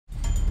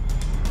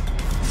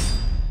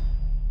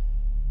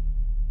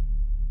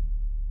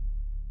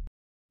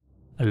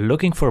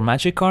Looking for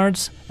magic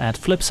cards? At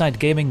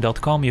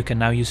flipsidegaming.com you can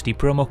now use the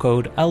promo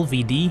code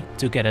LVD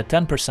to get a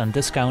 10%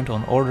 discount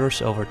on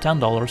orders over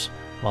 $10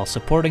 while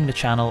supporting the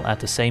channel at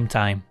the same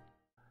time.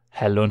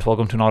 Hello and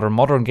welcome to another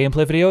modern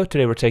gameplay video.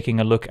 Today we're taking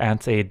a look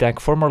at a deck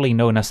formerly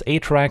known as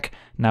 8-Rack,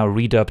 now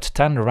redubbed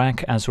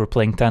 10-Rack as we're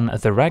playing 10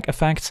 The Rack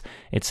effects.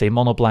 It's a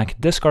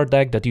mono-black discard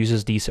deck that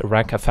uses these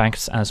Rack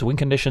effects as win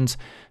conditions,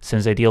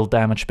 since they deal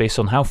damage based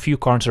on how few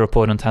cards their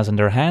opponent has in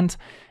their hand.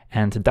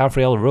 And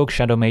Davriel Rogue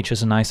Shadow Mage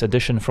is a nice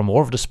addition from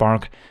War of the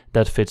Spark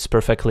that fits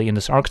perfectly in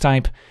this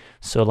archetype.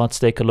 So let's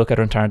take a look at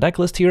our entire deck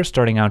list here,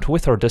 starting out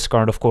with our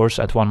discard, of course,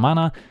 at 1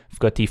 mana. We've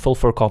got the full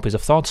 4 copies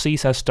of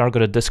Thoughtseize as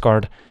targeted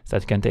discard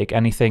that can take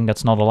anything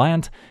that's not a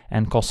land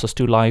and costs us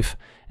 2 life.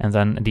 And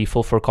then the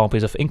full 4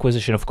 copies of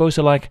Inquisition of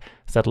Kozilek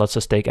that lets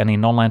us take any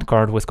non-land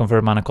card with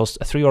convert mana cost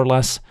 3 or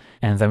less.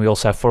 And then we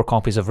also have 4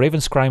 copies of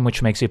Ravenscrime,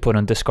 which makes the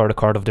opponent discard a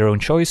card of their own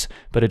choice,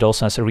 but it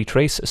also has a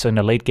retrace, so in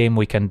the late game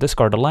we can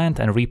discard a land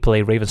and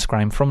replay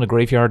Ravenscrime from the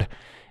graveyard.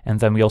 And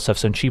then we also have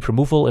some cheap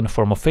removal in the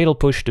form of Fatal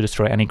Push to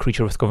destroy any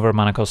creature with convert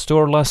mana cost 2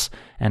 or less,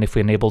 and if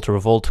we enable to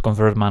revolt,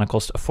 convert mana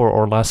cost 4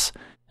 or less.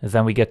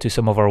 Then we get to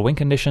some of our win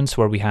conditions,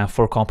 where we have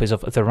 4 copies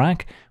of The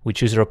Rack. We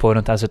choose their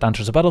opponent as it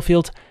enters the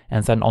battlefield,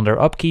 and then on their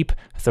upkeep,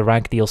 The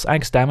Rack deals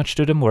X damage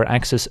to them, where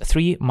X is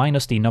 3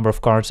 minus the number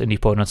of cards in the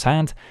opponent's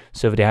hand.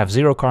 So if they have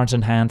 0 cards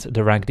in hand,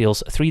 The Rack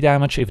deals 3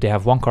 damage, if they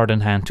have 1 card in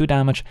hand, 2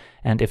 damage,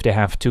 and if they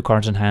have 2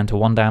 cards in hand,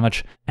 1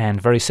 damage.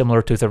 And very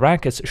similar to The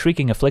Rack, it's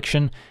Shrieking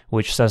Affliction,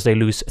 which says they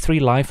lose 3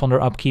 life on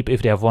their upkeep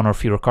if they have 1 or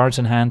fewer cards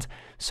in hand.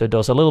 So it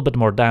does a little bit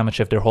more damage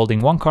if they're holding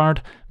 1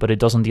 card, but it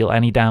doesn't deal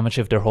any damage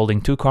if they're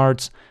holding 2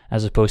 cards,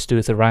 as opposed to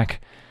The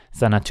Rack.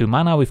 Then at 2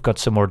 mana we've got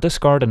some more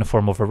discard in the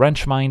form of a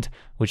Wrenchmind,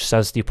 which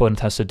says the opponent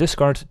has to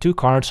discard 2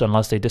 cards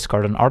unless they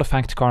discard an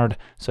artifact card.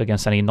 So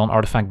against any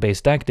non-artifact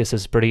based deck, this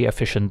is a pretty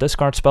efficient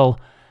discard spell.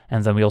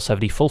 And then we also have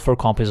the full 4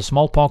 copies of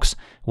Smallpox,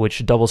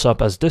 which doubles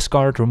up as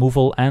discard,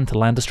 removal, and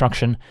land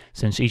destruction,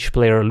 since each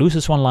player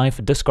loses 1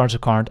 life, discards a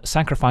card,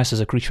 sacrifices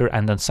a creature,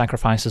 and then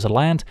sacrifices a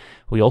land.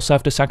 We also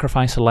have to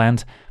sacrifice a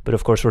land, but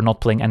of course we're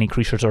not playing any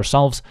creatures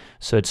ourselves,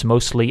 so it's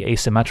mostly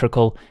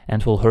asymmetrical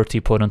and will hurt the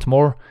opponent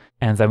more.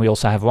 And then we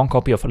also have 1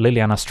 copy of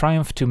Liliana's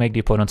Triumph to make the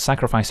opponent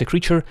sacrifice a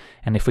creature,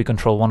 and if we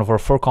control one of our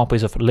 4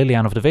 copies of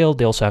Liliana of the Veil,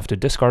 they also have to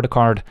discard a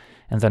card.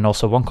 And then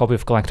also 1 copy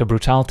of Collective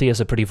Brutality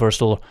as a pretty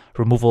versatile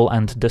removal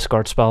and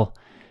discard spell.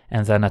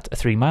 And then at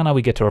 3 mana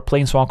we get to our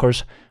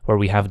Planeswalkers, where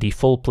we have the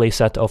full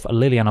playset of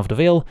Liliana of the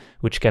Veil,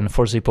 which can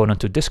force the opponent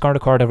to discard a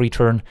card every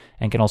turn,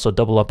 and can also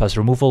double up as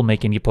removal,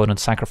 making the opponent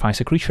sacrifice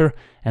a creature,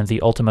 and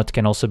the ultimate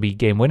can also be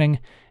game winning.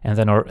 And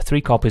then our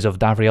 3 copies of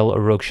Davriel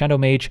Rogue Shadow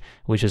Mage,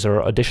 which is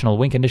our additional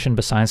win condition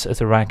besides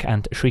The Rack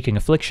and Shrieking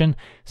Affliction,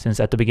 since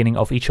at the beginning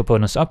of each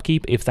opponent's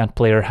upkeep, if that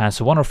player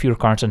has 1 or fewer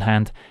cards in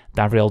hand,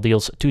 Davriel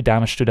deals 2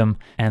 damage to them,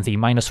 and the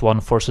 -1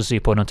 forces the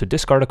opponent to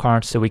discard a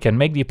card, so we can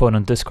make the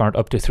opponent discard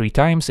up to 3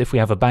 times if we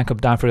have a backup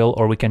Davriel,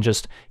 or we can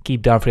just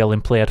keep Davriel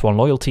in play at 1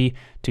 loyalty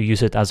to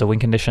use it as a win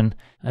condition.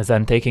 And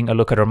then taking a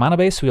look at our mana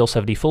base, we also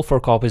have the full 4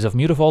 copies of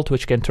Mutavault,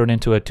 which can turn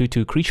into a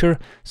 2/2 creature,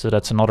 so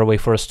that's another way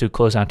for us to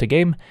close out the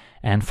game,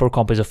 and 4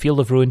 copies of Field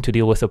of Ruin to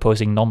deal with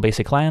opposing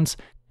non-basic lands,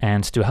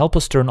 and to help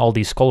us turn all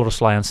these colorless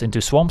lands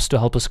into swamps to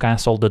help us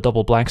cast all the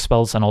double black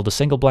spells and all the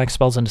single black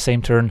spells in the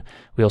same turn.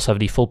 We also have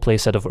the full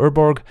playset of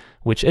Urborg,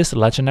 which is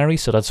legendary,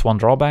 so that's 1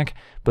 drawback,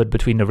 but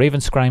between the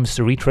Ravenscrimes,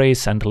 the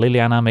Retrace, and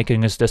Liliana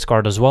making us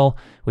discard as well,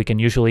 we can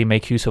usually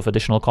make use of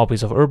additional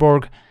copies of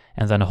Urborg,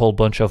 and then a whole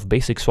bunch of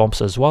basic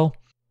swamps as well.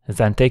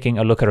 Then taking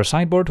a look at our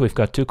sideboard, we've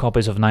got 2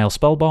 copies of Nile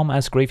Spellbomb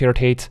as Graveyard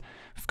Hate.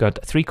 We've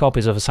got 3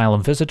 copies of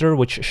Asylum Visitor,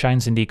 which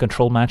shines in the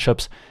control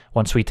matchups.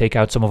 Once we take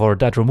out some of our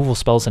dead removal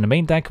spells in the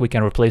main deck, we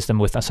can replace them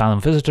with Asylum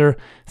Visitor.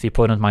 The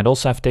opponent might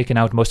also have taken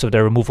out most of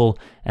their removal,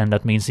 and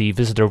that means the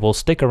Visitor will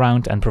stick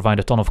around and provide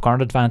a ton of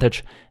card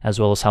advantage, as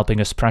well as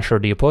helping us pressure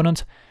the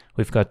opponent.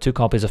 We've got 2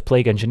 copies of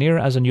Plague Engineer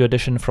as a new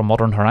addition from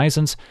Modern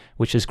Horizons,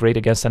 which is great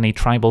against any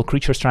tribal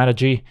creature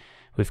strategy.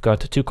 We've got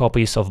 2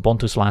 copies of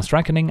Bontu's Last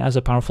Reckoning as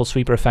a powerful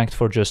sweeper effect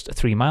for just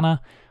 3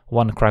 mana.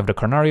 1 Cry of the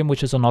Carnarium,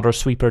 which is another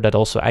sweeper that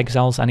also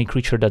exiles any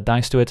creature that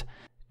dies to it.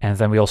 And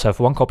then we also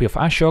have 1 copy of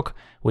Ashok,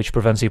 which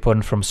prevents the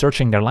opponent from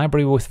searching their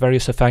library with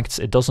various effects.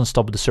 It doesn't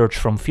stop the search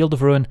from Field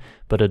of Ruin,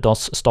 but it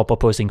does stop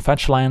opposing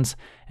fetch lands,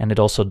 and it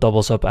also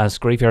doubles up as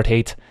Graveyard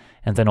Hate.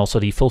 And then also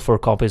the full 4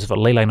 copies of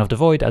Leyline of the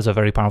Void as a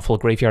very powerful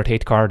Graveyard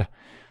Hate card.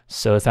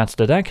 So that's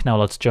the deck. Now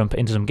let's jump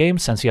into some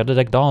games and see how the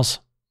deck does.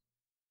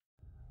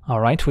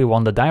 Alright, we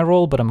won the die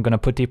roll, but I'm gonna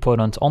put the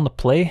opponent on the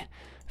play.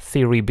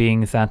 Theory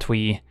being that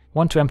we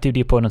want to empty the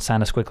opponent's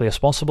hand as quickly as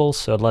possible,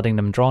 so letting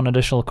them draw an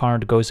additional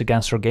card goes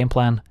against our game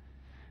plan.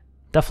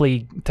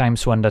 Definitely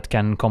times when that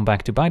can come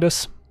back to bite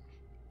us,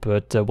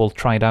 but we'll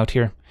try it out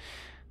here.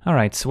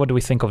 Alright, so what do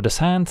we think of this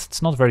hand?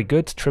 It's not very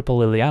good. Triple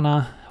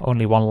Liliana,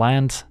 only 1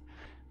 land.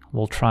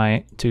 We'll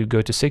try to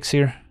go to 6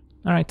 here.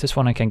 Alright, this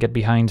one I can get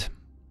behind.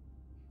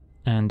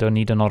 And don't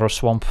need another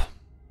swamp.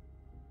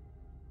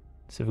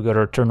 So we've got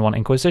our turn 1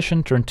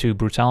 Inquisition, turn 2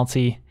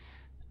 Brutality,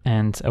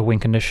 and a win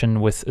condition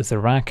with The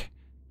Rack.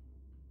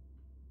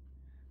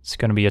 It's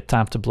going to be a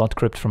tapped Blood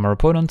Crypt from our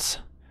opponents.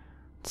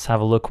 Let's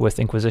have a look with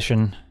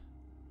Inquisition.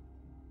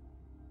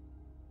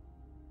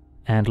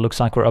 And looks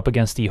like we're up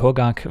against the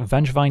Hogak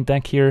Vengevine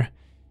deck here.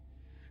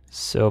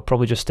 So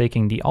probably just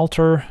taking the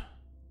altar.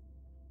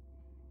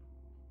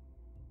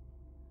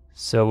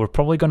 So we're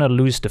probably going to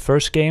lose the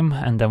first game,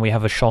 and then we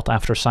have a shot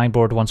after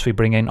sideboard once we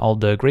bring in all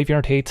the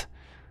graveyard hate,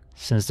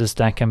 since this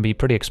deck can be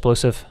pretty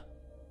explosive.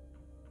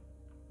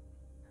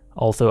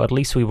 Although at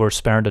least we were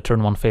spared the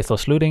turn 1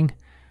 Faithless Looting,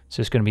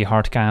 so it's going to be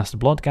hardcast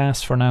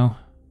Bloodghast for now.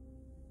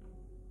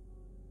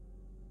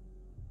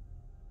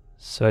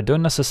 So I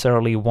don't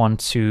necessarily want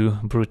to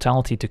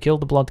Brutality to kill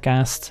the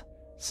Bloodghast,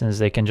 since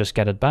they can just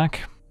get it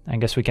back. I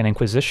guess we can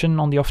Inquisition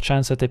on the off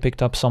chance that they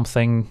picked up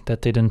something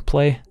that they didn't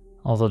play.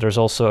 Although there's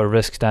also a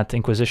risk that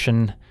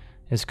Inquisition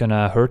is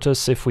gonna hurt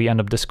us if we end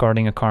up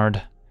discarding a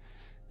card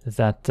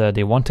that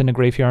they want in the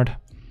graveyard.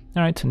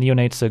 Alright,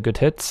 Neonate's a good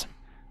hit.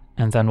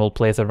 And then we'll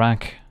play the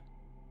Rack.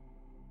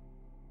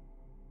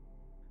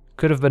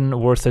 Could have been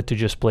worth it to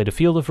just play the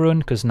Field of Ruin,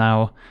 because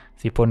now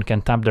the opponent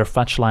can tap their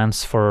fetch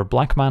lands for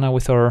black mana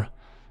with our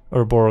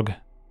Urborg,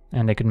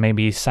 and they can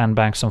maybe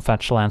sandbag some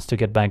fetch lands to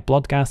get back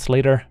Bloodghast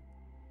later.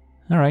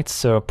 Alright,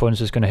 so opponent's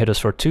just going to hit us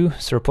for 2,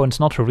 so opponent's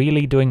not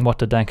really doing what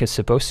the deck is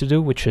supposed to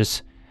do, which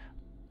is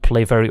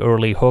play very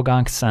early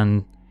Hogaks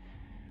and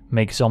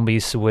make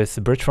zombies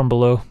with Bridge from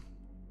Below.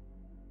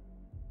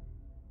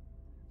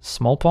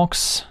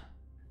 Smallpox.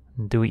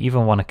 Do we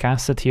even want to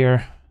cast it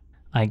here?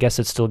 I guess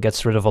it still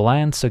gets rid of a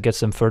land, so it gets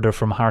them further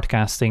from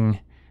hardcasting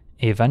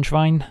a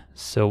Vengevine.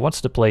 So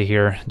what's the play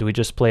here? Do we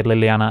just play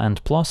Liliana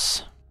and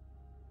plus?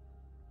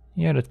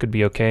 Yeah, that could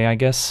be okay, I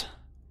guess.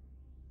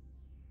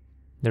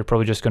 They're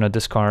probably just going to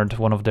discard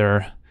one of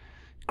their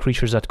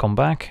creatures that come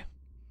back.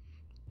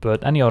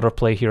 But any other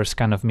play here is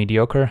kind of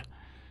mediocre.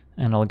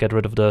 And I'll get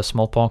rid of the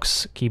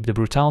Smallpox, keep the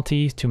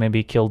Brutality to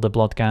maybe kill the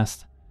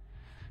Bloodghast.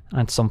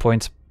 At some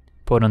point,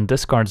 opponent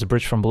discards the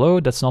Bridge from Below.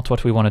 That's not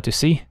what we wanted to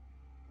see.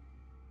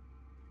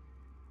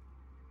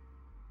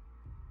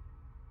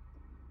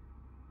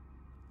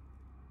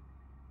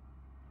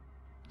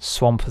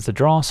 Swamp the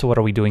draw, so what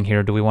are we doing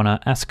here? Do we want to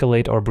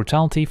escalate our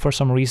Brutality for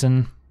some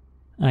reason?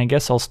 I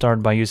guess I'll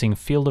start by using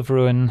Field of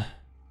Ruin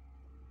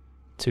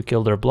to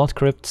kill their Blood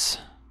Crypts.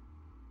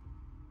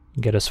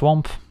 Get a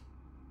Swamp.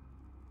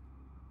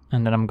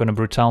 And then I'm gonna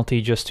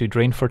Brutality just to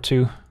drain for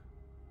 2.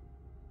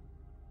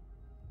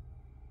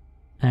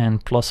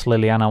 And plus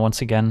Liliana once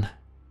again.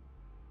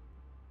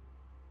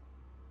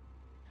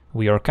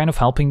 We are kind of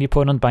helping the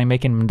opponent by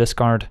making him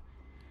discard.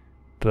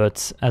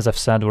 But as I've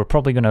said, we're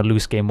probably gonna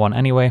lose game 1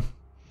 anyway.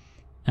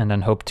 And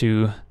then hope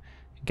to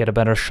get a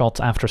better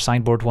shot after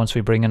sideboard once we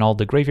bring in all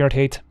the graveyard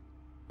hate.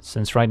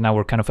 Since right now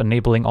we're kind of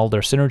enabling all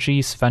their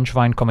synergies.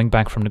 Vengevine coming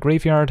back from the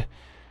graveyard.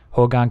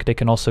 Hogak they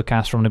can also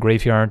cast from the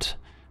graveyard.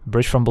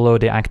 Bridge from Below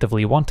they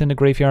actively want in the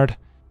graveyard.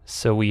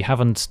 So we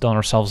haven't done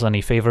ourselves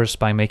any favors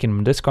by making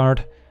them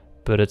discard.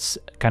 But it's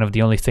kind of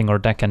the only thing our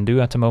deck can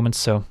do at the moment,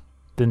 so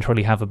didn't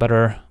really have a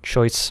better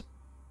choice.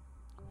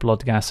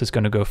 Bloodghast is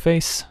going to go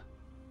face.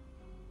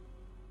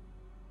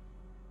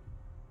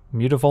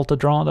 Mutavault to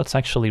draw, that's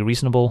actually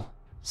reasonable,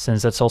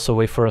 since that's also a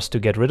way for us to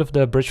get rid of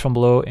the Bridge from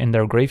Below in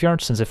their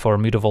graveyard, since if our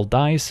Mutavault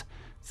dies,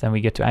 then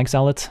we get to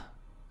exile it.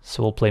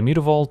 So we'll play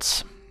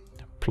Mutavault,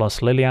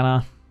 plus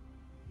Liliana.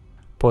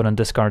 Opponent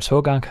discards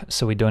Hogak,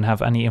 so we don't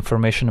have any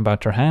information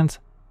about their hand.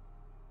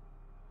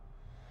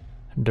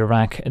 The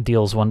Rack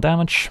deals 1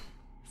 damage.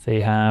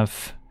 They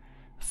have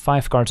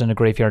 5 cards in the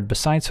graveyard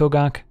besides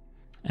Hogak,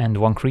 and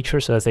 1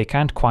 creature, so that they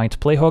can't quite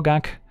play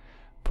Hogak.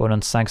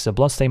 Opponent sacks the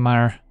Bloodstained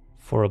Mire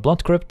for a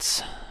Blood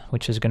Crypt,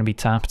 which is going to be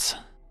tapped,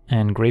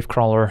 and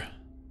Gravecrawler.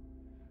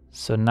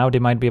 So now they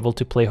might be able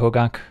to play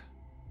Hogak,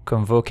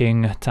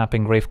 convoking,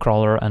 tapping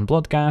Gravecrawler and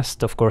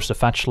Bloodghast, of course the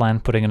fetch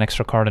land, putting an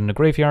extra card in the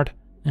graveyard,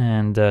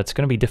 and it's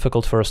going to be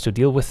difficult for us to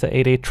deal with the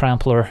 8/8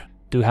 Trampler.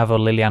 Do have a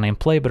Liliana in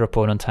play, but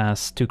opponent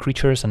has 2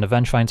 creatures, and the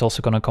Vengevine's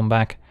also going to come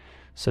back,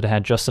 so they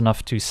had just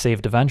enough to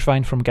save the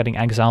Vengevine from getting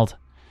exiled.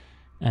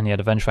 And yeah,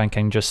 the Vengevine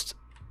can just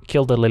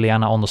kill the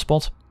Liliana on the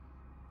spot.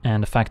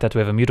 And the fact that we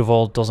have a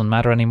Mutavault doesn't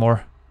matter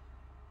anymore.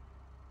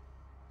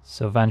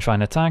 So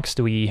Vengevine attacks.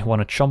 Do we want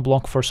to chump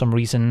block for some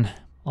reason?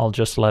 I'll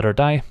just let her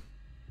die.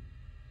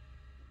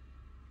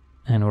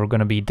 And we're going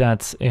to be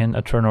dead in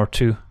a turn or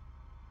 2.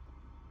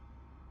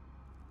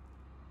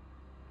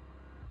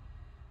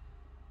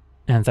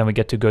 And then we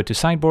get to go to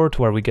sideboard,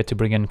 where we get to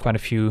bring in quite a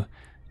few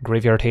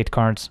graveyard hate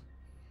cards.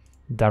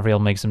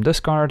 Davriel makes them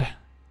discard.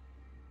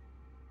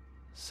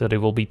 So they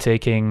will be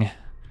taking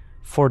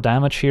 4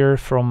 damage here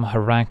from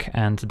Harak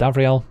and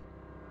Davriel.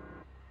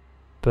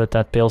 But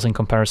that pales in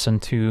comparison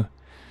to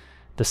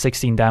the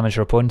 16 damage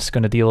our opponent's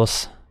going to deal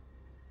us.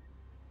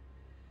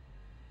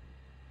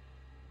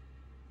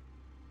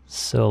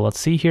 So let's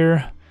see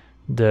here.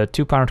 The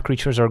 2-powered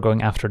creatures are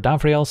going after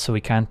Davriel, so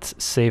we can't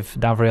save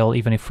Davriel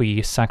even if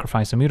we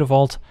sacrifice a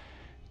Mutavault.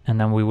 And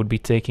then we would be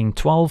taking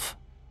 12.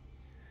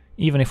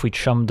 Even if we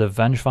chump the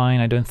Vengevine,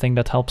 I don't think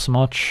that helps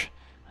much.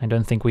 I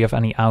don't think we have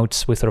any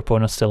outs with our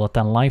opponent still at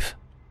 10 life.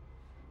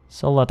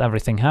 So let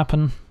everything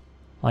happen.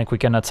 Like, we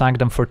can attack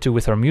them for 2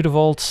 with our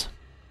Mutavault.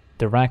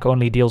 The rack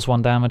only deals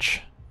 1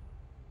 damage.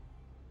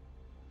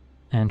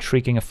 And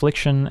Shrieking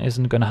Affliction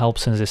isn't gonna help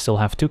since they still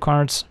have 2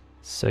 cards.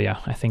 So yeah,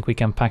 I think we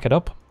can pack it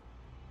up.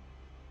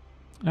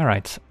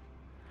 Alright,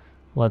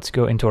 let's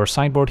go into our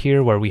sideboard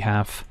here, where we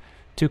have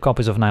 2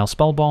 copies of Nile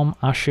Spellbomb,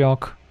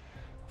 Ashiok,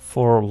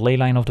 for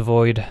Leyline of the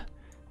Void,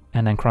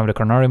 and then Crime of the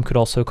Carnarium could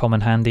also come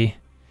in handy.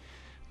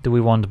 Do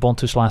we want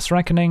Bontu's Last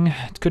Reckoning?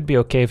 It could be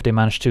okay if they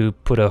manage to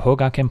put a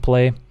Hogak in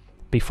play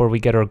before we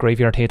get our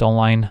Graveyard Hate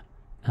online.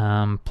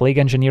 Plague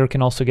Engineer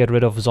can also get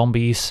rid of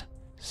zombies,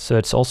 so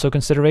it's also a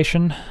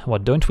consideration.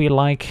 What don't we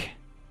like?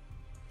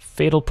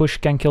 Fatal Push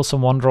can kill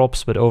some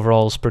 1-drops, but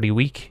overall is pretty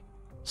weak.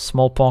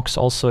 Smallpox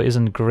also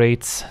isn't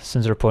great,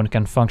 since our opponent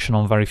can function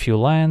on very few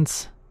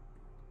lands.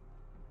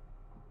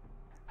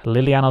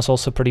 Liliana's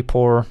also pretty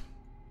poor.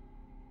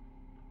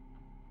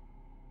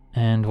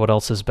 And what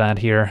else is bad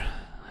here?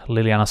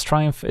 Liliana's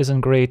Triumph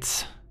isn't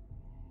great.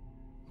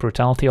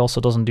 Brutality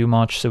also doesn't do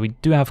much, so we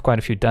do have quite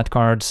a few dead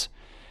cards.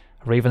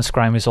 Raven's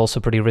Crime is also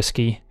pretty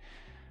risky,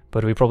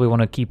 but we probably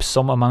want to keep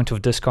some amount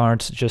of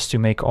discards just to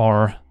make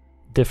our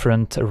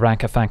different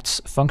rack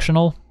effects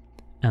functional.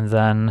 And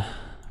then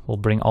we'll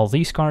bring all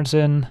these cards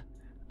in.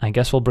 I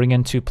guess we'll bring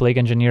in 2 Plague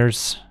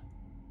Engineers.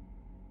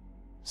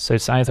 So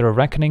it's either a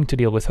Reckoning to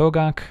deal with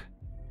Hogak,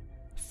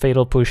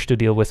 Fatal Push to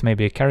deal with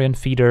maybe a Carrion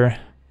Feeder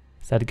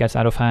if that gets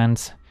out of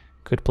hand.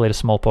 Could play the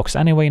Smallpox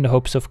anyway in the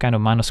hopes of kind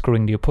of mana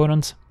screwing the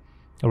opponent.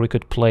 Or we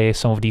could play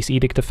some of these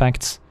Edict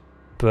effects,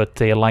 but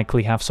they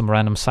likely have some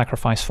random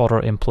sacrifice fodder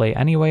in play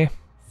anyway.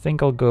 I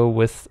think I'll go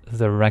with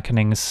the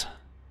Reckonings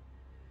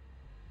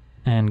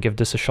and give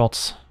this a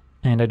shot.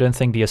 And I don't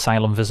think the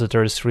Asylum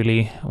Visitor is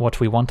really what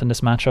we want in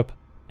this matchup.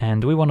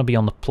 And do we want to be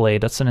on the play?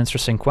 That's an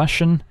interesting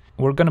question.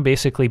 We're going to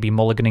basically be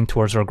mulliganing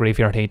towards our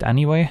Graveyard Hate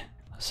anyway,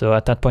 so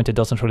at that point it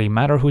doesn't really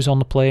matter who's on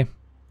the play.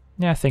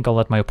 Yeah, I think I'll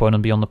let my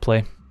opponent be on the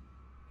play.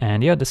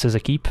 And yeah, this is a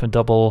keep, a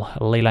double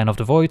Leyline of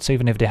the Void, so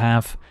even if they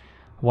have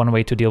one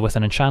way to deal with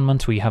an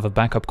enchantment, we have a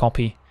backup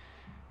copy.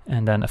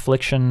 And then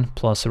Affliction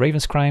plus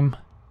Raven's Crime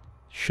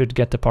should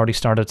get the party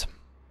started.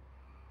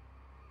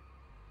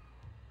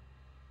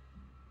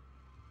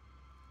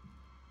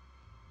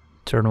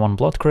 Turn 1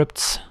 Blood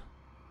Crypts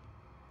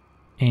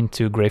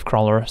into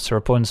Gravecrawler, so our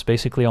opponent's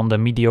basically on the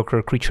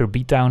mediocre creature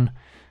beatdown,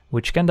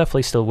 which can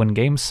definitely still win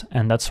games,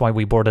 and that's why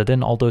we boarded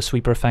in all those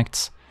sweeper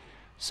effects,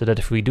 so that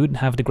if we do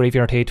have the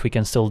Graveyard Hate, we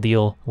can still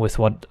deal with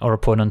what our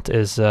opponent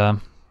is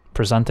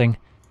presenting.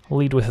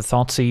 Lead with the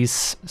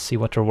Thoughtseize, see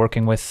what they're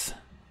working with.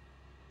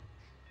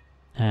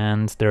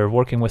 And they're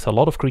working with a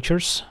lot of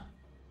creatures.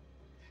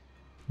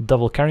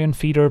 Double Carrion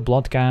Feeder,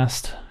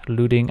 Bloodcast,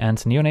 Looting, and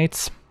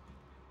Neonates.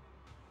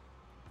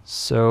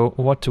 So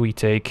what do we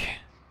take?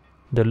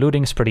 The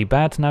Looting's pretty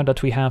bad now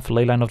that we have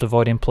Leyline of the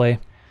Void in play.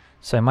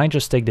 So I might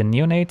just take the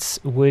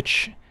Neonates,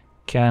 which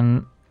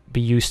can be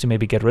used to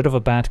maybe get rid of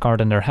a bad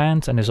card in their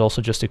hand, and is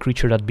also just a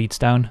creature that beats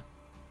down.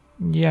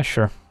 Yeah,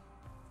 sure.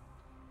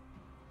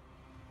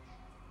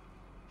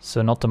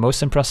 So not the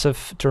most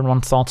impressive turn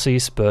 1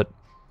 Thoughtseize, but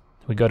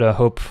we gotta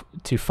hope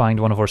to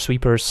find one of our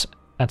sweepers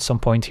at some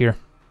point here.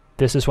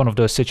 This is one of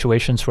those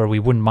situations where we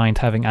wouldn't mind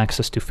having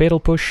access to Fatal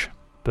Push,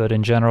 but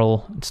in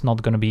general it's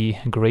not gonna be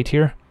great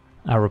here.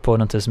 Our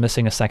opponent is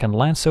missing a second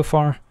land so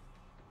far,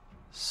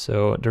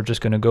 so they're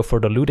just gonna go for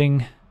the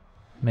Looting.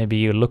 Maybe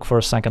you look for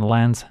a second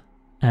land,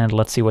 and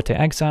let's see what they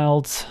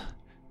exiled.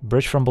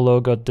 Bridge from Below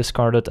got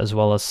discarded, as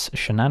well as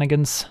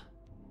Shenanigans.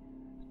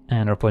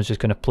 And our opponent's just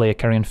gonna play a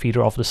Carrion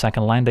Feeder off the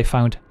second land they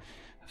found.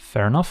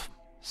 Fair enough.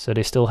 So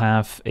they still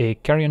have a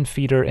Carrion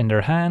Feeder in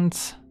their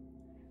hands,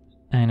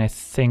 and I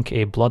think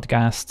a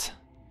Bloodghast,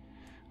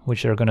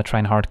 which they're gonna try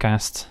and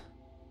hardcast.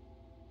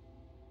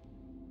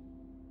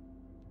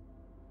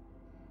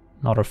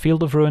 Another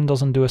Field of Ruin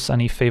doesn't do us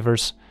any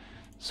favors,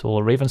 so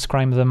we'll Raven's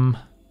Crime them.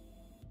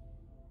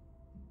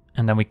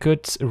 And then we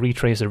could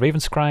retrace the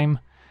Raven's Crime,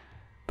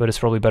 but it's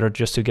probably better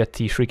just to get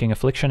the Shrieking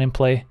Affliction in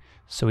play,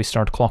 so we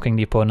start clocking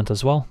the opponent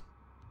as well.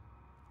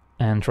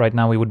 And right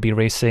now we would be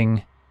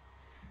racing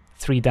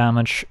 3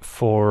 damage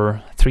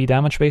for 3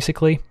 damage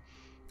basically,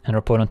 and our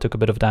opponent took a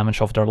bit of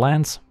damage off their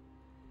lands.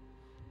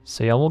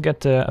 So yeah, we'll get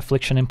the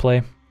Affliction in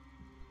play,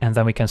 and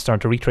then we can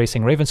start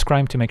retracing Raven's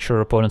Crime to make sure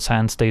our opponent's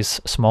hand stays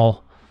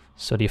small,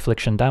 so the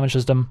Affliction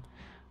damages them.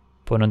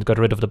 Opponent got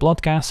rid of the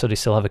Bloodcast, so they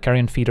still have a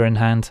Carrion Feeder in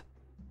hand.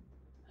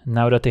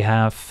 Now that they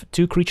have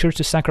 2 creatures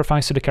to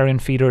sacrifice to the Carrion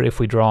Feeder, if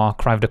we draw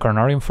Cry of the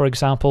Carnarium for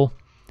example,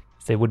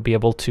 they would be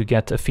able to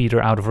get a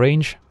feeder out of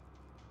range.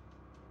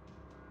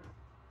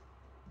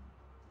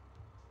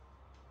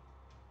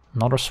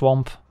 Another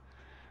Swamp.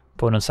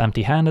 Opponent's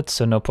empty-handed,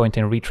 so no point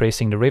in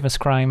retracing the Raven's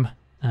Crime.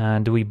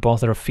 Do we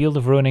bother Field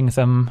of Ruining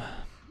them?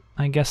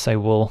 I guess I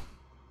will.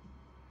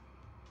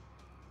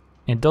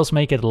 It does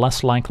make it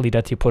less likely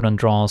that the opponent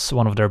draws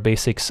one of their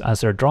basics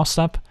as their draw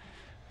step,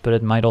 but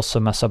it might also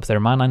mess up their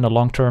mana in the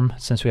long term,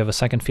 since we have a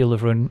second Field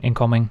of Ruin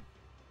incoming.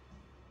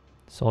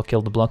 So I'll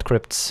kill the Blood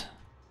Crypts.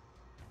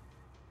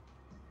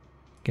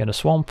 Get a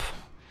Swamp.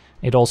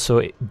 It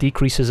also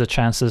decreases the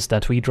chances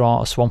that we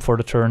draw a Swamp for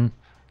the turn,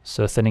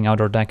 so thinning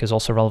out our deck is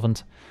also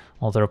relevant.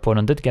 Although their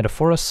opponent did get a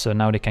forest, so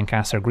now they can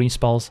cast their green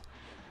spells.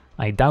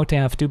 I doubt they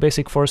have 2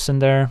 basic forests in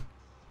there,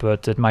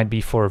 but it might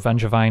be for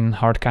Vengevine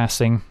hard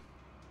casting.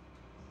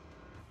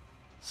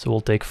 So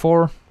we'll take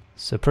 4.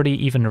 So pretty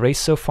even race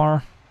so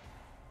far.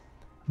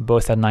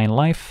 Both at 9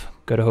 life.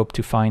 Gotta hope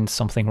to find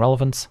something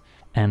relevant.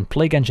 And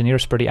Plague Engineer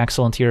is pretty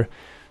excellent here.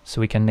 So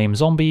we can name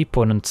Zombie.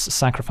 Opponent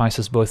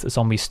sacrifices both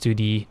zombies to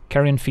the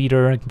Carrion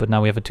Feeder, but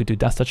now we have a 2/2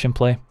 Death Touch in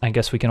play. I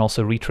guess we can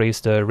also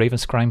retrace the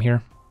Raven's Crime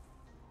here.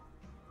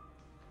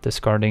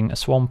 Discarding a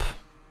Swamp.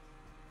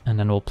 And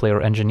then we'll play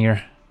our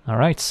Engineer.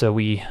 Alright, so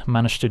we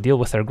managed to deal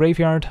with their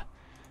graveyard.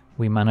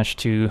 We managed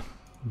to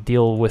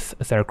deal with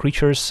their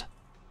creatures.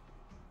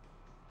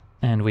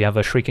 And we have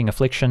a Shrieking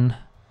Affliction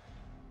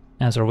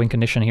as our win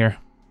condition here.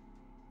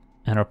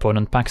 And our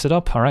opponent packs it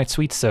up. Alright,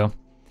 sweet. So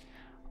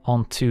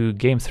on to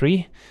game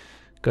 3.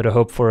 Gotta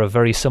hope for a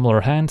very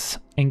similar hand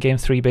in game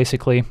 3,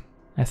 basically.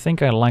 I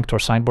think I liked our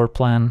sideboard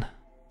plan.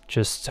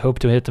 Just hope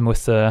to hit them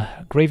with the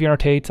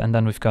Graveyard Hate, and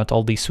then we've got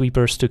all these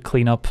sweepers to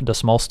clean up the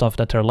small stuff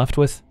that they're left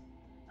with.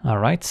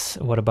 Alright,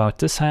 what about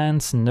this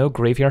hand? No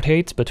Graveyard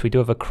Hate, but we do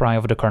have a Cry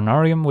of the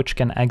Carnarium, which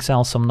can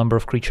exile some number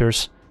of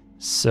creatures.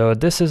 So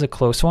this is a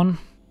close one.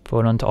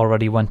 Opponent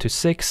already went to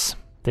 6.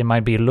 They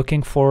might be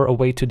looking for a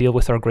way to deal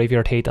with our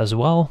Graveyard Hate as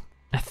well.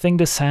 I think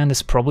this hand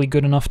is probably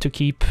good enough to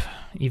keep,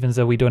 even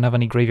though we don't have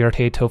any Graveyard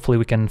Hate. Hopefully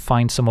we can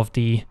find some of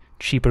the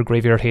cheaper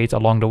Graveyard Hate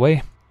along the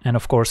way. And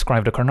of course, Cry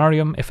of the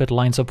Carnarium, if it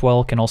lines up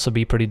well, can also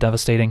be pretty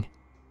devastating.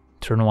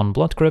 Turn 1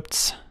 Blood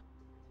Crypts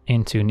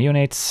into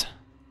Neonates.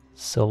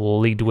 So we'll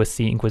lead with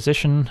the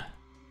Inquisition.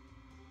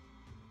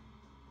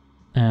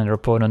 And our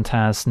opponent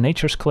has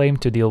Nature's Claim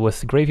to deal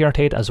with Graveyard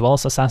Hate as well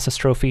as Assassin's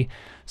Trophy.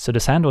 So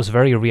this hand was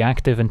very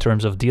reactive in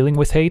terms of dealing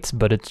with hate,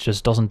 but it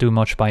just doesn't do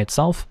much by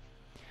itself.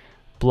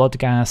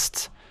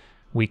 Bloodghast,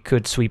 we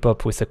could sweep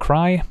up with a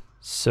Cry.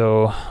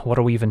 So what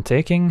are we even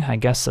taking? I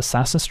guess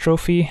Assassin's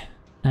Trophy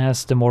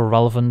as the more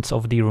relevant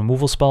of the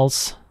removal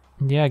spells.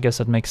 Yeah, I guess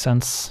that makes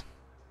sense.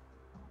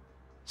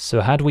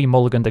 So had we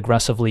mulliganed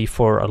aggressively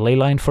for a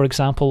Leyline, for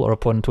example, our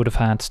opponent would have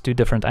had 2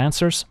 different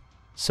answers.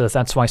 So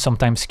that's why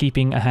sometimes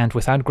keeping a hand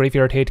without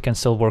Graveyard Hate can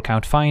still work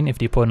out fine if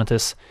the opponent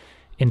is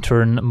in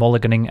turn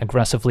mulliganing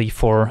aggressively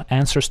for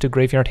answers to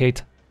Graveyard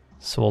Hate.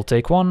 So we'll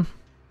take 1.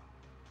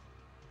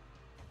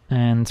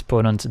 And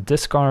opponent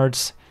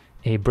discards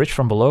a Bridge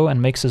from Below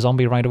and makes a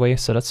zombie right away,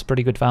 so that's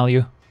pretty good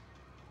value.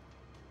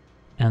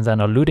 And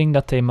then a Looting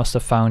that they must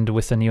have found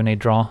with the Neonate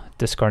draw,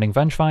 discarding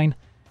Vengevine.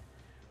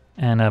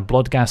 And a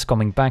Bloodghast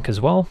coming back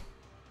as well,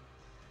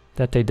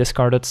 that they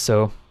discarded,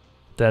 so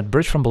that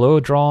Bridge from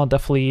Below draw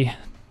definitely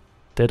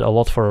did a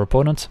lot for our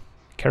opponent.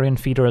 Carrion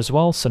Feeder as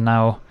well, so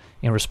now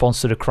in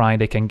response to the Cry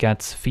they can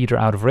get Feeder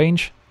out of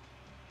range.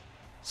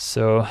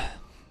 So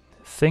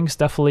things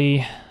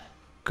definitely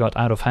got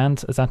out of hand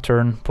that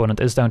turn. Opponent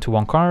is down to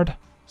 1 card,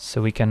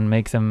 so we can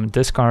make them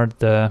discard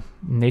the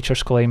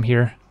Nature's Claim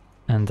here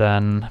and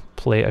then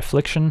play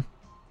Affliction.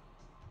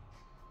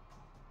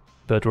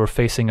 But we're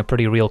facing a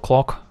pretty real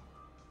clock.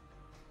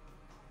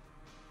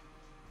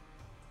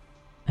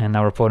 And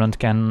our opponent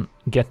can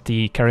get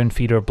the Carrion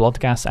Feeder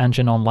Bloodghast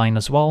engine online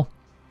as well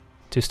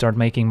to start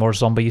making more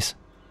zombies.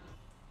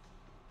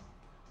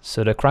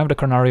 So the Cry of the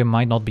Carnarium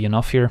might not be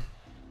enough here.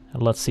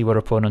 Let's see what our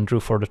opponent drew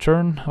for the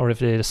turn, or if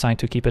they decide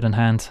to keep it in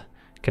hand.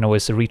 Can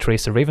always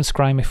retrace the Raven's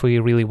Crime if we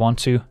really want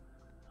to.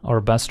 Our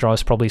best draw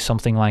is probably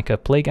something like a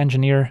Plague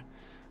Engineer.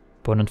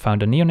 Opponent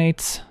found a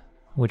Neonate,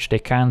 which they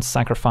can't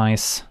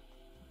sacrifice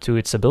to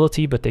its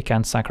ability, but they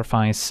can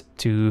sacrifice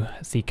to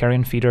the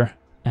Carrion Feeder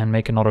and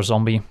make another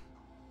zombie.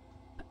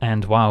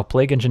 And wow,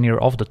 Plague Engineer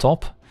off the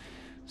top.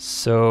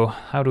 So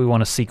how do we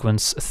want to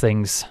sequence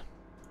things?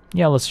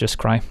 Yeah, let's just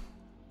Cry.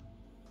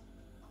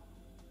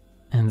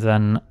 And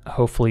then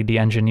hopefully the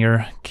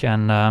Engineer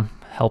can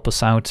help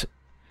us out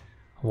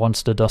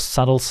once the dust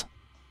settles.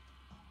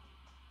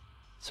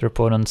 So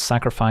opponent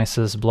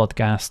sacrifices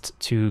Bloodghast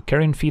to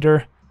Carrion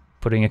Feeder,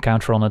 putting a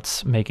counter on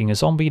it, making a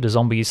zombie. The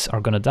zombies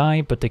are gonna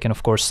die, but they can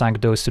of course sack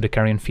those to the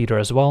Carrion Feeder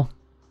as well.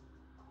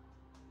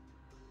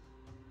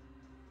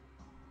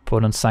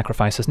 Opponent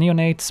sacrifices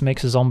Neonates,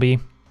 makes a zombie.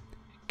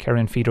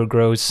 Carrion Feeder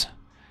grows,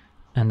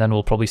 and then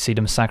we'll probably see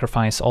them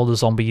sacrifice all the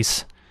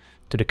zombies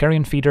to the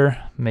Carrion Feeder,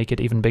 make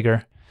it even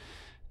bigger.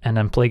 And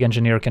then Plague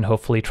Engineer can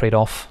hopefully trade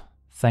off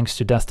thanks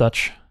to Death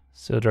Touch.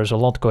 So there's a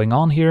lot going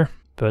on here,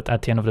 but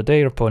at the end of the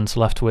day, our opponent's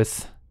left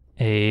with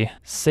a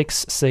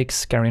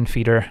 6/6 Carrion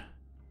Feeder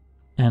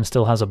and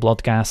still has a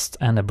Bloodghast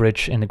and a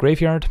Bridge in the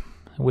graveyard,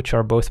 which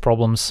are both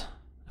problems.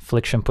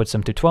 Affliction puts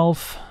him to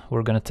 12.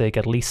 We're gonna take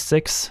at least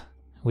 6,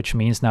 which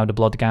means now the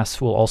Bloodghast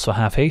will also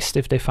have haste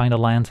if they find a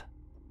land.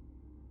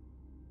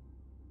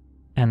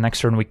 And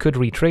next turn we could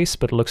retrace,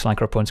 but it looks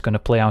like our opponent's going to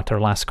play out their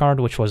last card,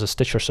 which was a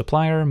Stitcher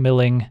Supplier,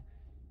 milling,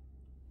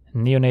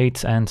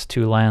 Neonate, and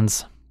 2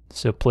 lands.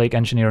 So Plague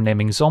Engineer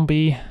naming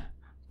Zombie.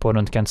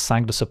 Opponent can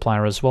sack the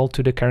Supplier as well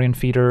to the Carrion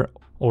Feeder,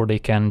 or they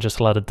can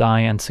just let it die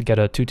and get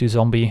a 2/2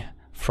 Zombie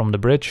from the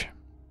Bridge.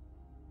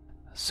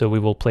 So we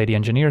will play the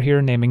Engineer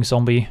here, naming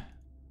Zombie.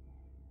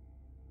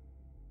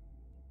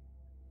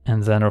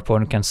 And then our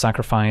opponent can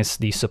sacrifice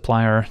the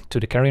supplier to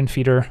the carrion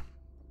feeder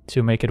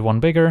to make it one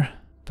bigger.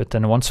 But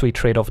then once we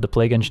trade off the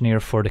Plague Engineer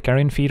for the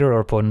carrion feeder,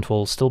 our opponent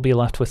will still be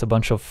left with a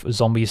bunch of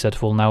zombies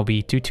that will now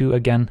be 2-2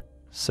 again.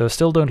 So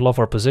still don't love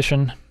our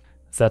position.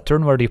 That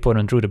turn where the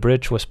opponent drew the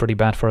bridge was pretty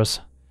bad for us.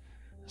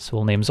 So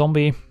we'll name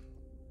zombie.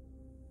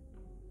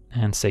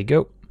 And say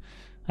go.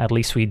 At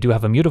least we do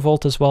have a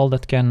Mutavault as well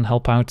that can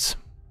help out.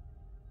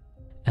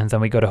 And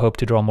then we gotta hope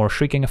to draw more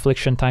Shrieking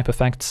Affliction type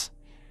effects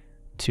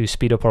to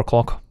speed up our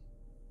clock.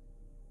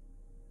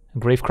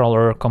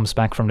 Gravecrawler comes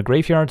back from the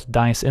graveyard,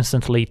 dies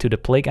instantly to the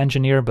Plague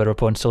Engineer, but our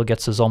opponent still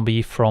gets a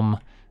zombie from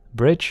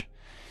bridge.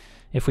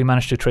 If we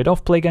manage to trade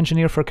off Plague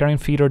Engineer for Carrion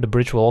Feeder, the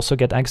bridge will also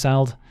get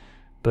exiled,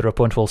 but our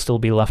opponent will still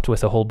be left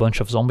with a whole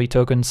bunch of zombie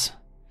tokens.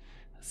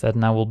 That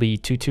now will be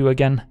 2-2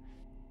 again.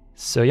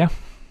 So yeah,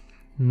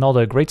 not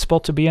a great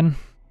spot to be in.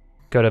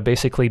 Gotta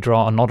basically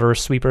draw another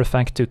sweeper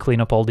effect to clean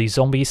up all these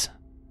zombies,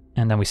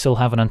 and then we still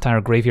have an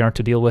entire graveyard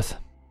to deal with.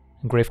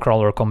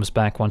 Gravecrawler comes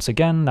back once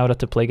again. Now that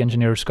the Plague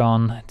Engineer is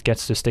gone, it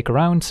gets to stick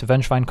around.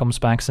 Vengevine comes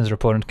back since our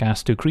opponent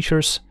cast 2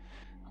 creatures.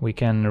 We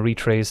can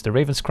retrace the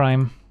Raven's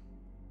Crime.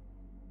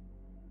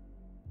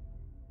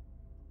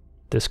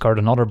 Discard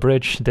another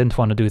bridge, didn't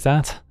want to do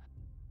that.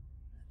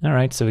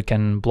 Alright, so we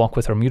can block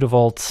with our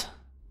Mutavault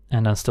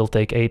and then still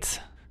take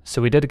 8.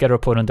 So we did get our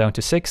opponent down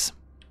to 6.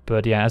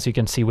 But yeah, as you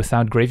can see,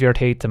 without Graveyard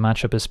Hate, the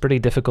matchup is pretty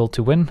difficult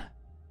to win.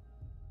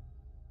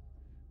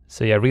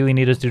 So yeah, really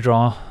needed to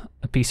draw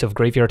a piece of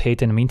Graveyard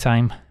Hate in the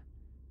meantime.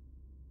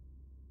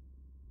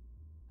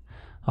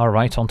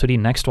 Alright, on to the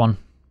next one.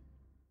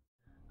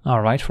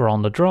 Alright, we're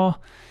on the draw.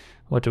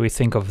 What do we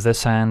think of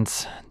this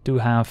hand? Do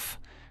have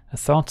a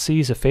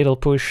Thoughtseize, a Fatal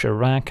Push, a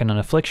Rack, and an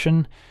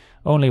Affliction.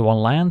 Only 1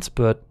 land,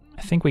 but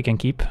I think we can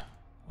keep.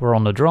 We're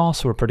on the draw,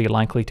 so we're pretty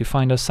likely to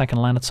find a second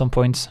land at some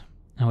point.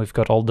 And we've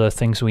got all the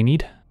things we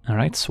need.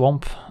 Alright,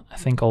 Swamp. I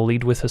think I'll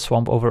lead with a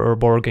Swamp over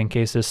Urborg in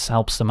case this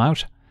helps them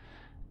out.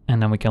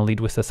 And then we can lead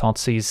with the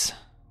Thoughtseize.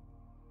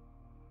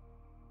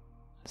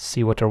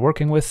 See what they're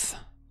working with.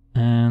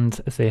 And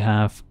they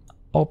have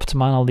Opt,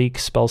 Mana Leak,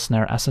 Spell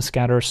Snare, Essence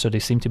Scatter, so they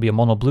seem to be a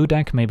mono blue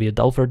deck, maybe a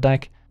Delver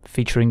deck,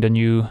 featuring the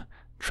new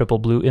triple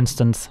blue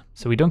instant.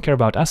 So we don't care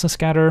about Essence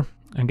Scatter.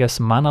 I guess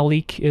Mana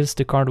Leak is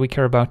the card we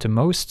care about the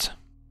most.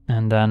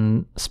 And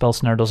then Spell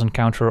Snare doesn't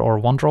counter or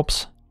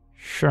 1-drops.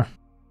 Sure.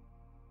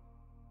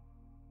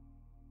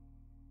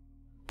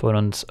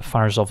 Opponent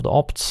fires off the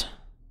Opt.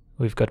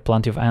 We've got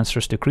plenty of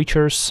answers to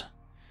creatures.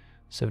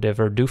 So if they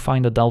ever do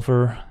find a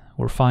Delver,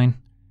 we're fine.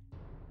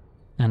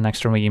 And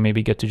next turn we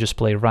maybe get to just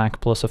play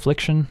Rack plus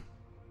Affliction.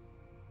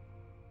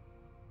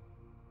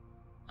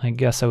 I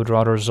guess I would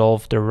rather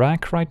resolve the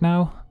Rack right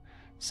now,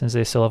 since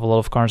they still have a lot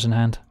of cards in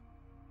hand.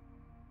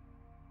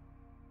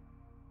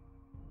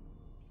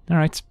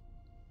 Alright.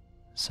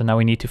 So now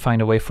we need to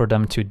find a way for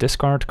them to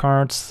discard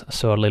cards.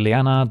 So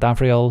Liliana,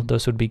 Davriel,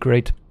 those would be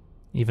great.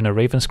 Even a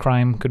Raven's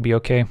Crime could be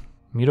okay.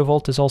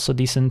 Mutavault is also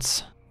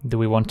decent. Do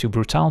we want to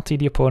Brutality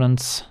the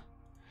opponents?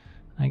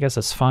 I guess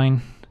that's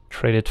fine.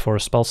 Trade it for a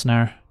Spell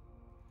Snare.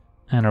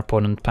 And our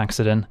opponent packs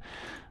it in.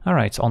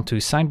 Alright, on to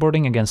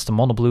sideboarding against the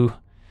mono blue.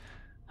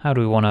 How do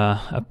we want to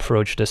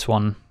approach this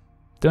one?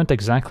 Don't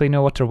exactly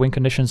know what their win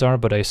conditions are,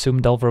 but I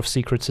assume Delver of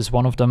Secrets is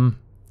one of them.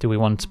 Do we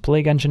want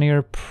Plague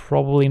Engineer?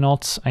 Probably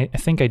not. I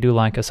think I do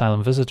like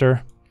Asylum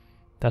Visitor.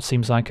 That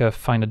seems like a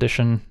fine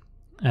addition,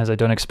 as I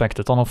don't expect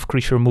a ton of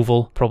creature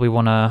removal. Probably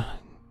want to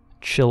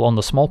chill on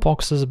the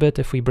Smallpoxes a bit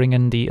if we bring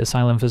in the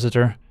Asylum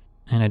Visitor.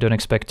 And I don't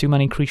expect too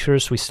many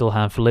creatures. We still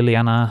have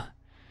Liliana,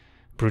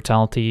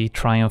 Brutality,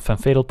 Triumph,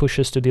 and Fatal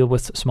Pushes to deal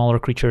with smaller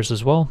creatures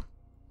as well.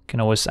 Can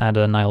always add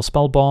a Nile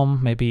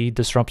Spellbomb, maybe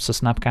disrupts a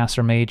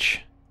Snapcaster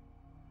Mage.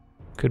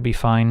 Could be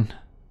fine.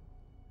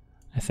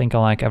 I think I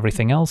like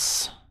everything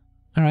else.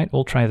 Alright,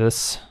 we'll try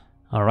this.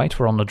 Alright,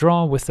 we're on the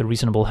draw with a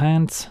reasonable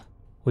hand.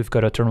 We've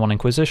got a turn 1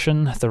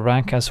 Inquisition, the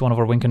Rack as one of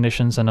our win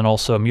conditions, and then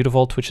also a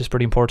Mutavault, which is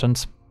pretty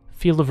important.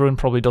 Field of Ruin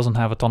probably doesn't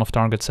have a ton of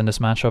targets in this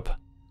matchup,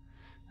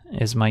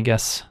 is my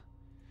guess.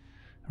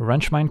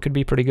 Wrenchmine could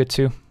be pretty good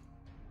too.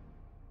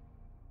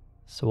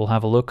 So we'll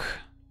have a look.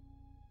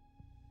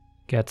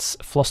 Gets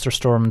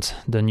Flusterstormed,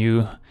 the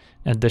new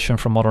addition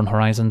from Modern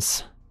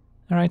Horizons.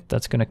 Alright,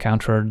 that's gonna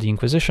counter the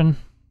Inquisition.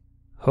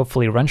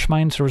 Hopefully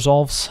Wrenchmine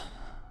resolves,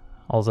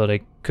 although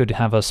they could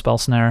have a Spell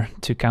Snare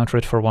to counter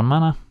it for 1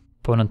 mana.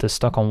 Opponent is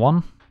stuck on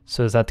 1,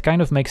 so that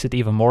kind of makes it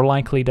even more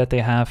likely that they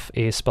have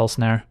a Spell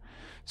Snare.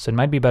 So it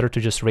might be better to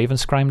just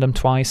Raven's Crime them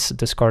twice,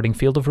 discarding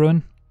Field of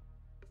Ruin.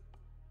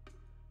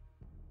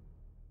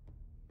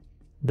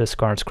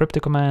 Discards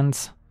Cryptic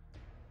Commands.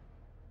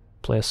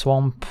 Play a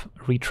Swamp,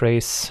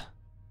 retrace,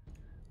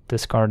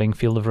 discarding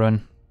Field of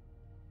Ruin.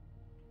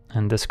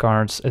 And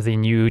discards the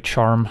new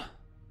Charm.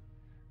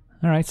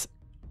 Alright.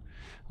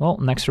 Well,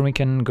 next turn we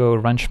can go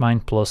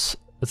Wrenchmine plus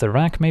the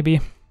Rack,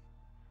 maybe.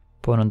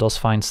 Opponent does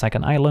find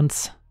second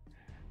island.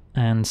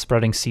 And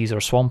Spreading Seas or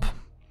Swamp.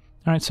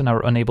 Alright, so now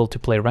we're unable to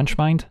play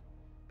Wrenchmine.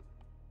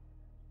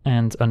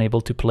 And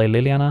unable to play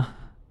Liliana.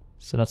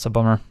 So that's a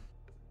bummer.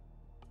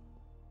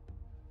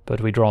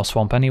 But we draw a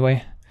Swamp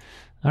anyway.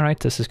 Alright,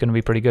 this is going to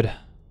be pretty good.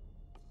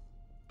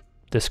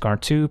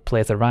 Discard 2,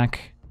 play the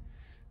rack,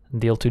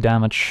 deal 2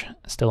 damage,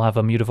 still have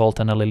a Mutavault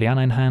and a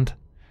Liliana in hand.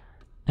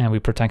 And we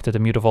protected the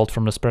Mutavault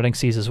from the Spreading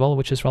Seas as well,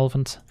 which is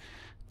relevant.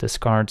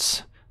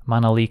 Discards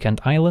Mana Leak and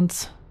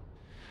Island.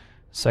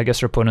 So I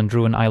guess our opponent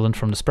drew an island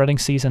from the Spreading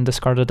Seas and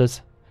discarded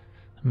it.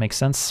 Makes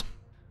sense.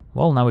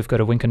 Well, now we've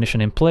got a win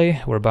condition in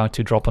play. We're about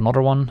to drop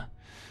another one.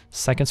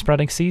 Second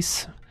Spreading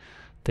Seas.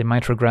 They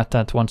might regret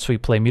that once we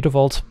play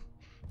Mutavault,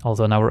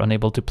 although now we're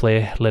unable to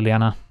play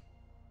Liliana.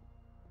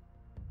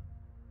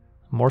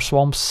 More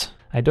swamps.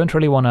 I don't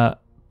really want to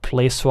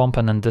play swamp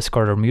and then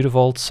discard our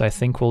Mutavault, so I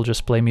think we'll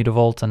just play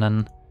Mutavault and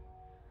then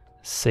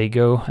say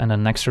go, and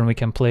then next turn we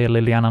can play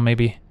Liliana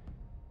maybe.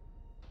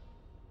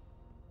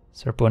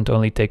 So our opponent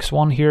only takes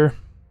 1 here.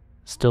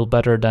 Still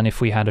better than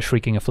if we had a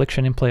Shrieking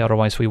Affliction in play,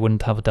 otherwise we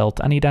wouldn't have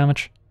dealt any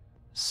damage.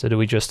 So do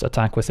we just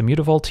attack with the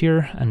Mutavault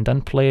here and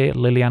then play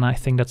Liliana? I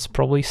think that's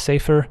probably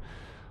safer.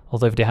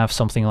 Although if they have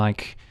something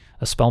like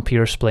a Spell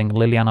Pierce, playing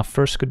Liliana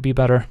first could be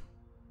better.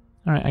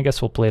 Alright, I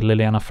guess we'll play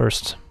Liliana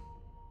first.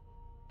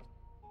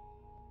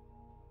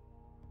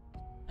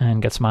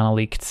 And gets mana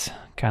leaked.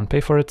 Can't pay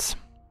for it.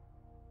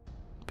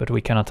 But we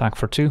can attack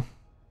for 2.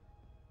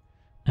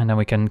 And then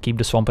we can keep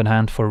the swamp in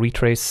hand for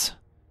retrace.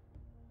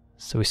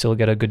 So we still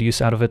get a good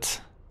use out of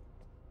it.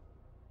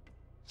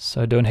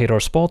 So don't hate our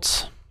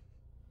spots.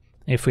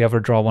 If we ever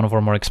draw one of our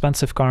more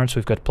expensive cards,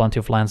 we've got plenty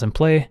of lands in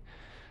play.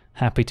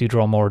 Happy to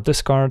draw more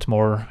discard,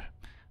 more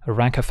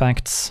rank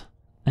effects.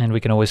 And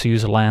we can always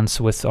use lands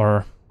with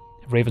our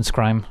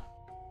Ravenscrime.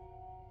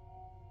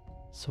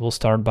 So we'll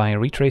start by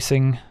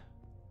retracing.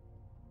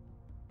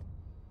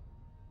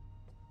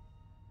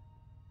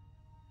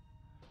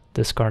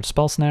 Discard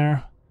Spell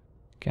Snare.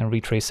 Can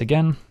retrace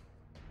again.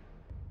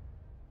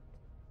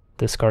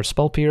 Discard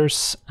Spell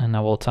Pierce, and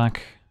now we'll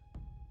attack.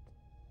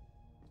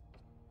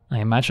 I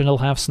imagine they'll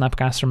have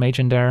Snapcaster Mage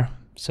in there,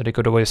 so they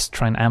could always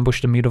try and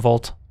ambush the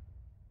Mutavault.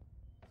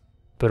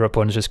 But our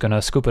opponent's just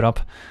gonna scoop it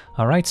up.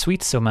 Alright,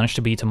 sweet, so managed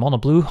to beat a mono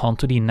blue. On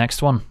to the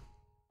next one.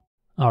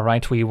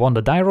 Alright, we won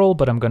the die roll,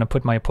 but I'm gonna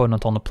put my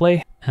opponent on the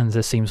play, and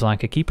this seems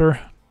like a keeper.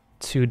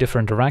 2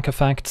 different rank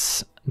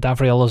effects,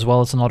 Davriel as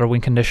well as another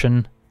win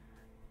condition,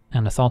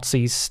 and a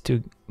Thoughtseize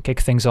to kick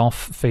things off,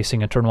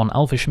 facing a turn 1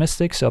 Elvish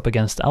Mystics up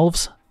against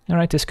Elves.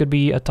 Alright, this could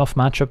be a tough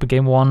matchup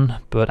game 1,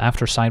 but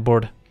after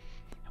sideboard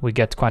we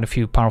get quite a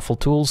few powerful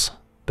tools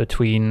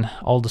between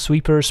all the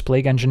sweepers,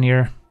 Plague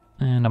Engineer,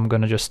 and I'm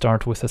gonna just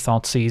start with a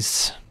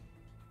Thoughtseize.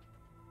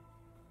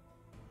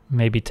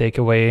 Maybe take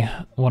away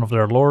one of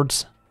their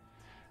lords.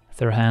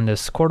 Their hand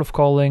is Court of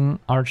Calling,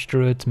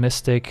 Archdruid,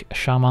 Mystic,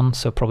 Shaman,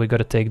 so probably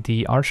gotta take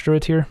the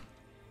Archdruid here,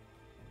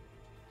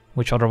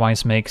 which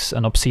otherwise makes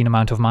an obscene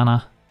amount of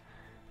mana,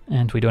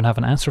 and we don't have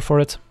an answer for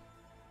it.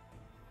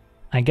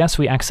 I guess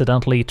we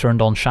accidentally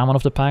turned on Shaman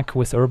of the Pack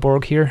with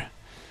Urborg here,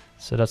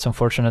 so that's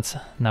unfortunate.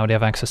 Now they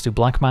have access to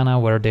black mana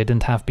where they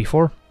didn't have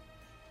before.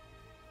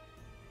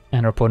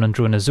 And our opponent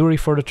drew an Azuri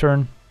for the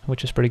turn,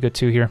 which is pretty good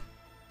too here.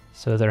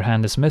 So their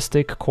hand is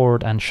Mystic,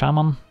 Cord, and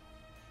Shaman.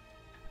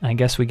 I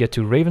guess we get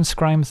to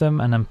Ravenscrime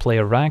them and then play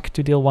a Rag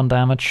to deal 1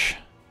 damage.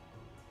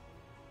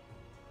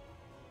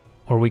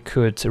 Or we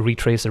could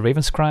retrace the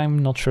Ravenscrime,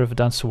 not sure if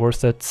that's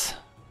worth it.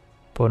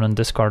 Opponent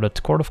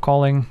discarded Court of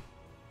Calling.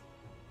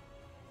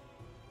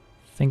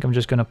 I think I'm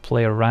just gonna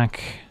play a Rag,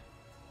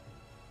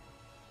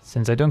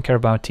 since I don't care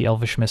about the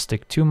Elvish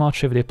Mystic too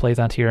much if they play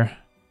that here.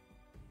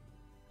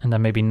 And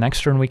then maybe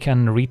next turn we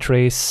can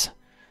retrace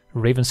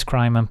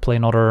Ravenscrime and play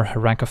another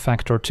rank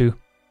effect or 2,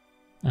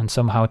 and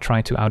somehow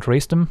try to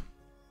outrace them.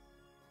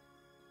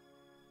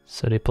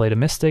 So they play the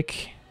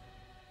Mystic,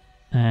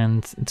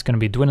 and it's going to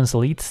be Dwinen's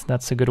Elite,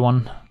 that's a good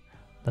one.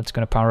 That's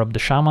going to power up the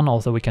Shaman,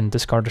 although we can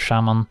discard the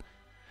Shaman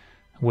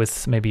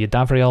with maybe a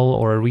Davriel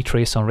or a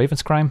retrace on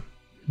Ravenscrime.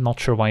 Not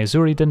sure why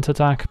Azuri didn't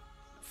attack.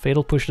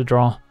 Fatal Push the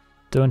draw.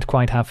 Don't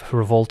quite have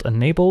Revolt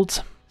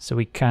enabled, so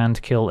we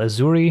can't kill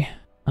Azuri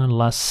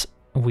unless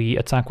we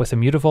attack with a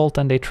Mutavault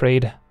and they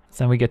trade.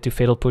 Then we get to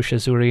Fatal Push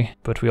Azuri,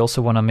 but we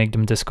also want to make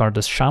them discard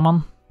this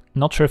Shaman.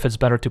 Not sure if it's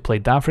better to play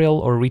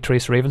Davriel or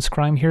retrace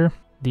Ravenscrime here.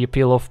 The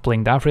appeal of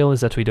playing Davriel is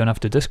that we don't have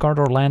to discard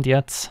our land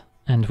yet,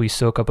 and we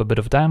soak up a bit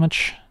of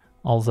damage.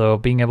 Although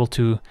being able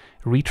to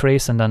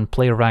retrace and then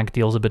play a Rag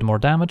deals a bit more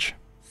damage.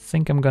 I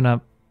think I'm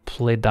gonna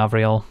play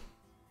Davriel.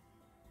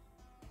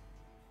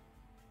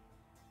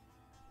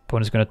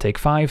 Opponent's gonna take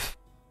 5,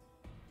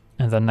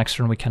 and then next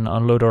turn we can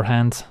unload our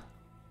hand.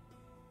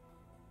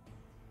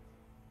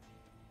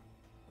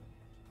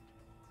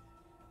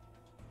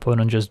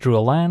 Opponent just drew a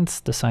land,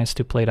 decides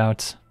to play it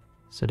out.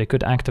 So they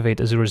could activate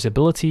Azuri's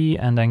ability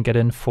and then get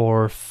in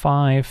for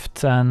 5,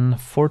 10,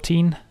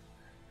 14.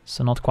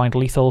 So not quite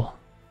lethal.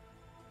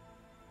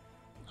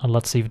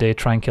 Let's see if they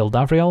try and kill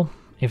Davriel.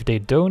 If they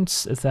don't,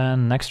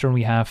 then next turn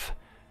we have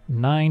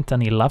 9,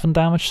 10, 11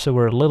 damage, so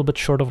we're a little bit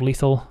short of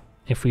lethal.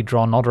 If we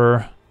draw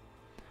another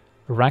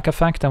Rack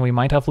effect, then we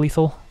might have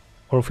lethal.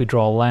 Or if we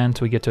draw a land,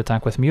 we get to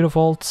attack with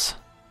Mutavault.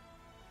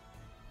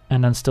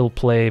 And then still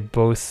play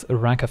both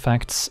Rack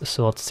effects,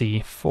 so let's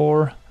see,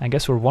 4. I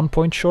guess we're 1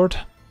 point short.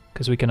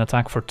 because we can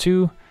attack for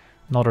 2,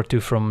 another 2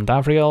 from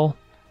Davriel,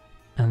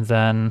 and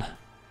then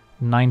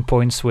 9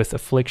 points with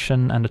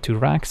Affliction and the 2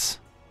 racks.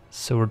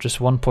 So we're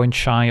just 1 point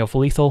shy of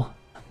lethal.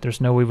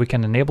 There's no way we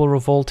can enable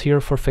Revolt here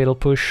for Fatal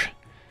Push,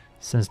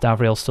 since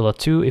Davriel's still at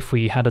 2. If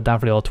we had a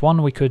Davriel at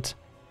 1, we could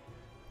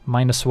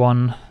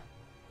 -1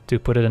 to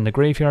put it in the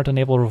graveyard,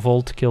 enable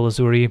Revolt, kill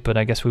Azuri, but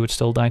I guess we would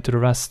still die to the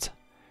rest.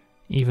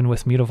 Even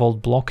with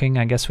Mutavolt blocking,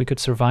 I guess we could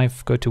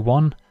survive, go to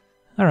 1.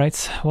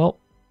 Alright, well.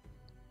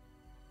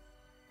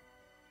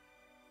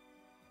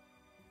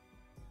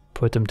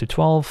 Put them to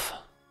 12.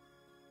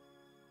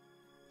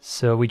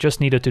 So we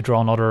just needed to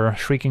draw another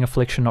Shrieking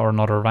Affliction or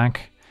another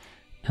rack,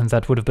 and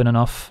that would have been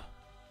enough.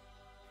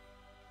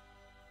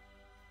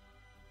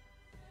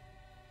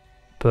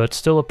 But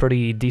still a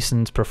pretty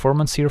decent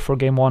performance here for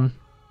game 1.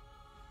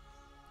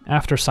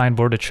 After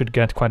sideboard it should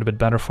get quite a bit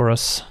better for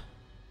us.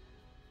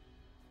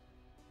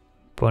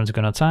 Opponent's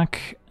gonna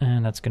attack,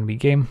 and that's gonna be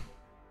game.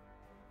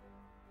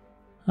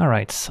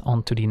 Alright,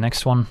 on to the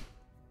next one.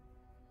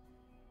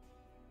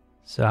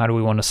 So how do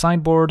we want to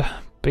sideboard?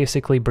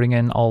 Basically bring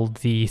in all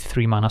the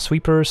 3 mana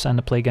sweepers and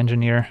the Plague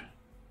Engineer.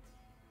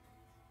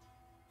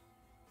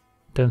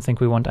 Don't think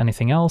we want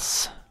anything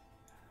else.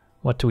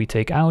 What do we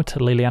take out?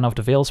 Liliana of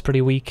the Veil's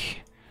pretty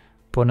weak.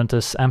 Opponent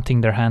is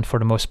emptying their hand for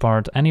the most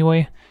part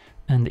anyway,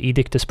 and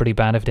Edict is pretty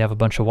bad if they have a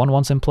bunch of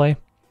 1/1s in play.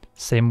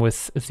 Same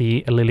with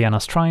the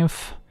Liliana's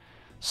Triumph.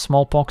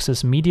 Smallpox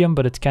is medium,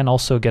 but it can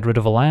also get rid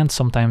of a land.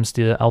 Sometimes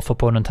the elf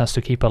opponent has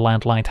to keep a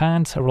land light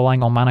hand,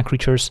 relying on mana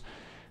creatures,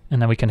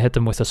 and then we can hit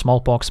them with a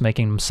Smallpox,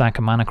 making them sack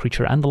a mana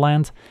creature and the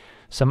land.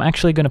 So I'm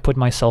actually going to put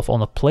myself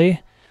on a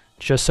play,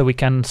 just so we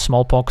can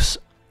Smallpox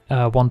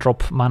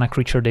 1-drop mana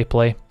creature they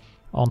play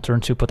on turn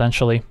 2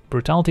 potentially.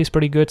 Brutality is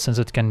pretty good, since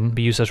it can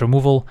be used as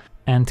removal,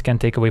 and can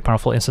take away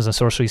powerful instants and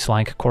sorceries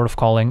like Court of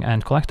Calling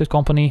and Collected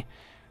Company.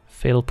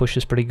 Fatal Push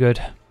is pretty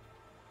good.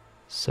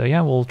 So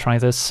yeah, we'll try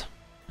this,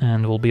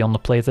 and we'll be on the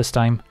play this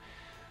time.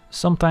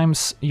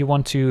 Sometimes you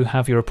want to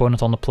have your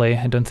opponent on the play.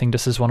 I don't think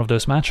this is one of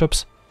those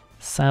matchups.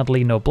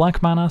 Sadly, no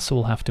black mana, so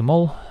we'll have to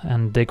mull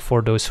and dig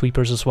for those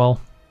sweepers as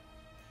well.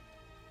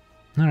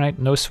 Alright,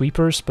 no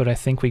sweepers, but I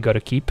think we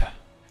gotta keep,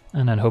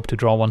 and then hope to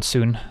draw one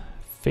soon.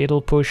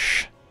 Fatal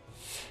Push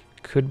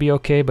could be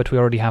okay, but we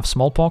already have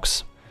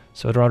Smallpox,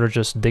 so I'd rather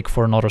just dig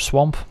for another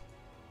swamp.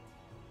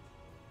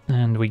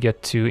 And we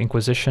get to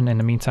Inquisition in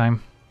the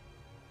meantime.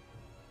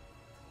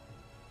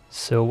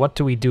 So what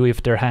do we do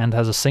if their hand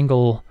has a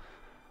single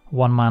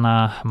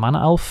 1-mana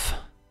elf?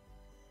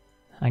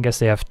 I guess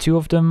they have 2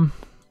 of them,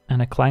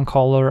 and a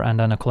Clankcaller, and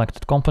then a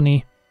Collected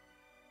Company.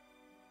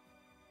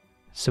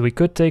 So we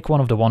could take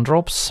one of the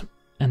 1-drops,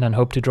 and then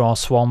hope to draw a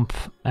swamp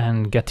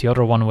and get the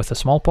other one with a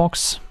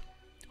Smallpox.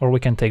 Or we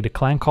can take the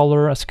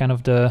Clankcaller as kind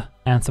of the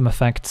Anthem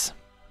effect,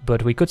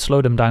 but we could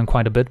slow them down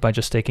quite a bit by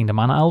just taking the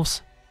Mana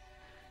Elves.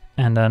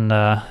 And then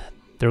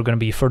they're going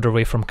to be further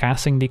away from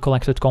casting the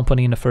Collected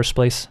Company in the first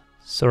place.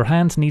 So our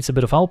hand needs a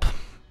bit of help,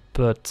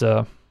 but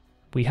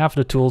we have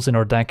the tools in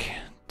our deck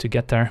to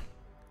get there.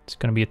 It's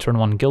going to be a turn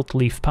 1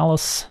 Guildleaf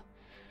Palace,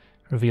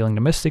 revealing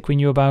the Mystic we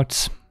knew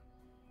about.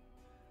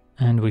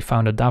 And we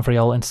found a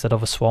Davriel instead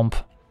of a swamp.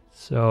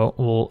 So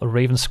we'll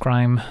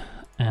Ravenscrime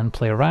and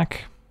play a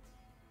rack.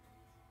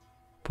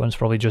 Opponent's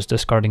probably just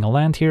discarding a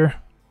land here.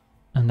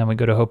 And then we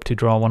gotta hope to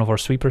draw one of our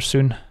sweepers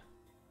soon.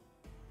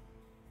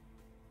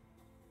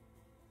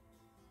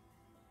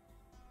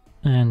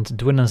 And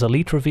Dwinen's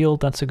Elite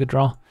revealed, that's a good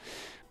draw.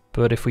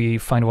 But if we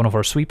find one of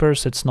our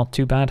sweepers, it's not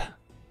too bad.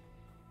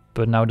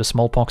 But now the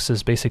Smallpox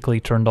is basically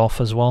turned off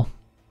as well.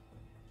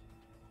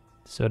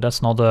 So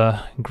that's not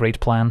a great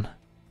plan.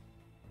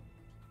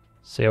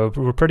 So yeah,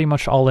 we're pretty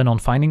much all in on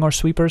finding our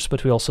sweepers,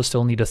 but we also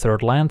still need a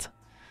 3rd land.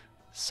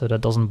 So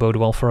that doesn't bode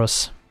well for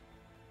us.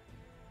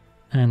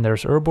 And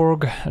there's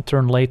Urborg, a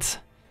turn late.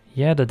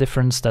 Yeah, the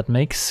difference that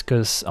makes,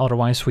 because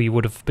otherwise we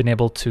would have been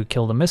able to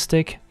kill the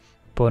Mystic.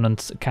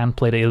 Opponent can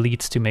play the Elite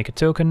to make a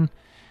token,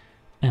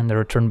 and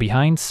they're a turn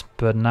behind,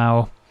 but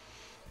now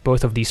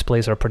both of these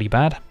plays are pretty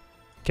bad.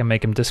 Can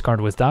make him discard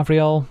with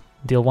Davriel,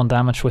 deal 1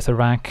 damage with a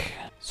rack,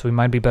 so we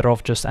might be better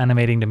off just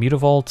animating the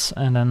Mutavault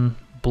and then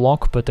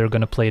block, but they're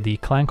gonna play the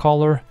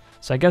Clankcaller.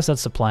 So I guess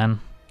that's the plan.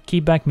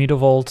 Keep back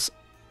Mutavault.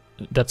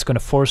 That's going to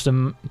force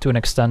them to an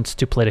extent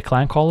to play the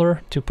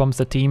Clankcaller to pump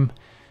the team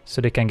so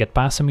they can get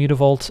past the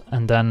Mutavault,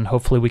 and then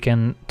hopefully we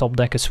can top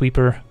deck a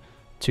sweeper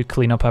to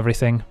clean up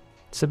everything.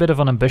 It's a bit of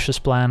an ambitious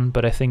plan,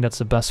 but I think that's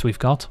the best we've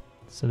got.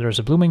 So there's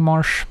a Blooming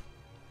Marsh.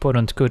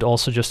 Opponent could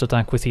also just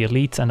attack with the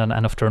Elite and then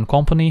end of turn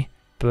Company,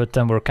 but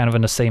then we're kind of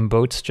in the same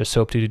boat, just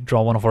hope to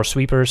draw one of our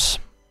sweepers.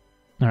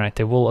 Alright,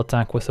 they will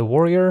attack with a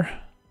Warrior.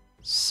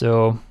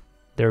 So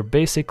they're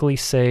basically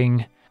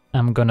saying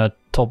I'm gonna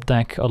top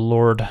deck a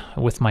Lord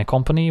with my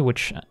Company,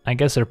 which I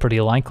guess they're pretty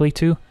likely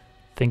to.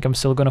 Think I'm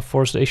still gonna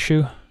force the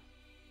issue.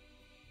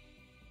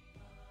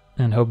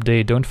 And hope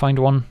they don't find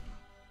one.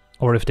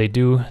 Or if they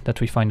do, that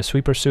we find a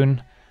sweeper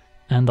soon,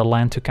 and a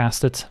land to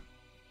cast it.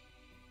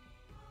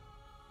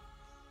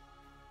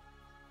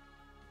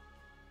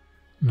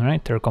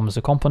 Alright, there comes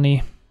the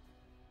Company.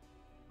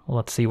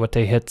 Let's see what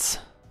they hit.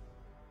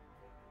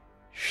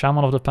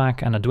 Shaman of the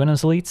Pack and a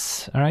Dwinnen's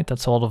elites. Alright,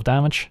 that's a lot of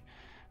damage.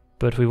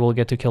 But we will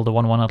get to kill the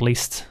 1/1 at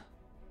least.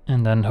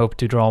 And then hope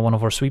to draw one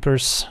of our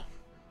sweepers.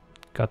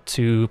 Got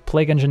 2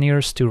 Plague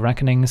Engineers, 2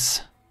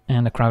 Reckonings,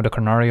 and a Crowd of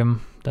Carnarium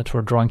that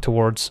we're drawing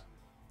towards.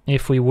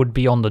 If we would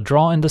be on the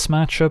draw in this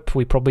matchup,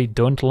 we probably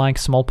don't like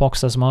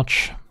Smallpox as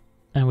much,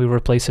 and we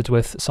replace it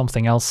with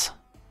something else.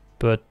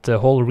 But the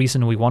whole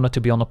reason we wanted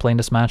to be on the play in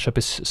this matchup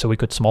is so we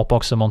could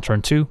Smallpox them on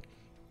turn 2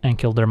 and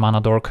kill their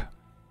Mana Dork.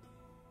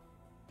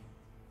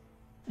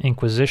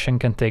 Inquisition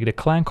can take the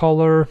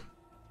Clancaller.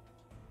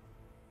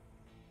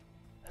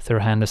 Their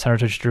hand is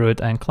Heritage Druid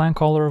and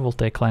Clancaller. We'll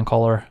take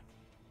Clancaller.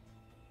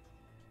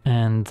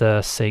 And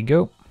say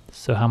go.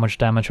 So how much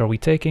damage are we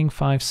taking?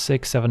 5,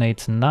 6, 7,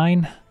 8,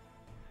 9.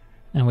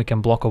 And we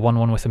can block a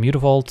 1/1 with the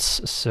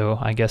Mutavaults, so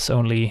I guess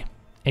only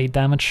 8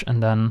 damage,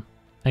 and then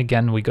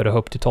again we gotta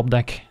hope to top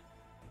deck.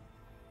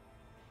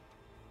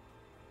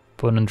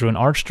 Opponent drew an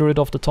Archdruid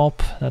off the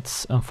top,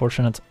 that's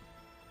unfortunate.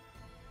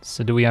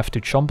 So do we have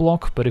to chump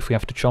block? But if we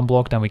have to chump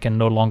block, then we can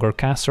no longer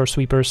cast our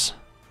sweepers.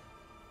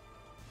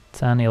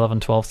 10, 11,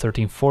 12,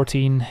 13,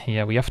 14.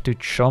 Yeah, we have to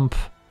chump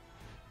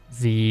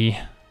the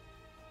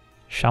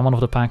Shaman of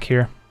the Pack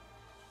here.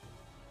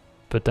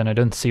 But then I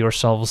don't see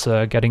ourselves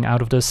getting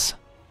out of this.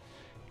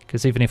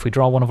 Because even if we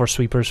draw one of our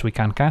sweepers, we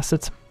can't cast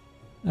it.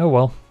 Oh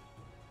well.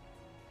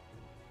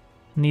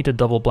 Needed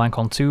double blank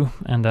on 2,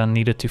 and then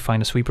needed to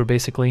find a sweeper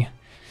basically.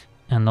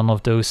 And none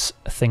of those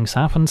things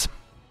happened.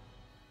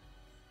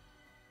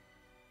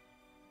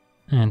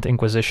 And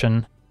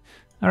Inquisition.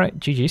 Alright,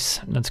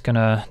 GG's. That's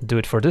gonna do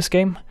it for this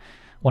game.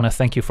 Wanna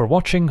thank you for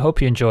watching,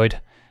 hope you enjoyed.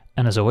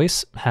 And as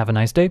always, have a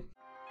nice day.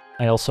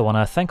 I also want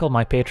to thank all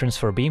my patrons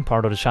for being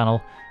part of the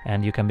channel,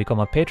 and you can become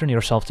a patron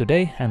yourself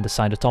today and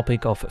decide the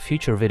topic of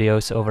future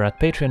videos over at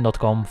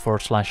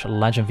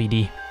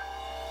patreon.com/legendvd.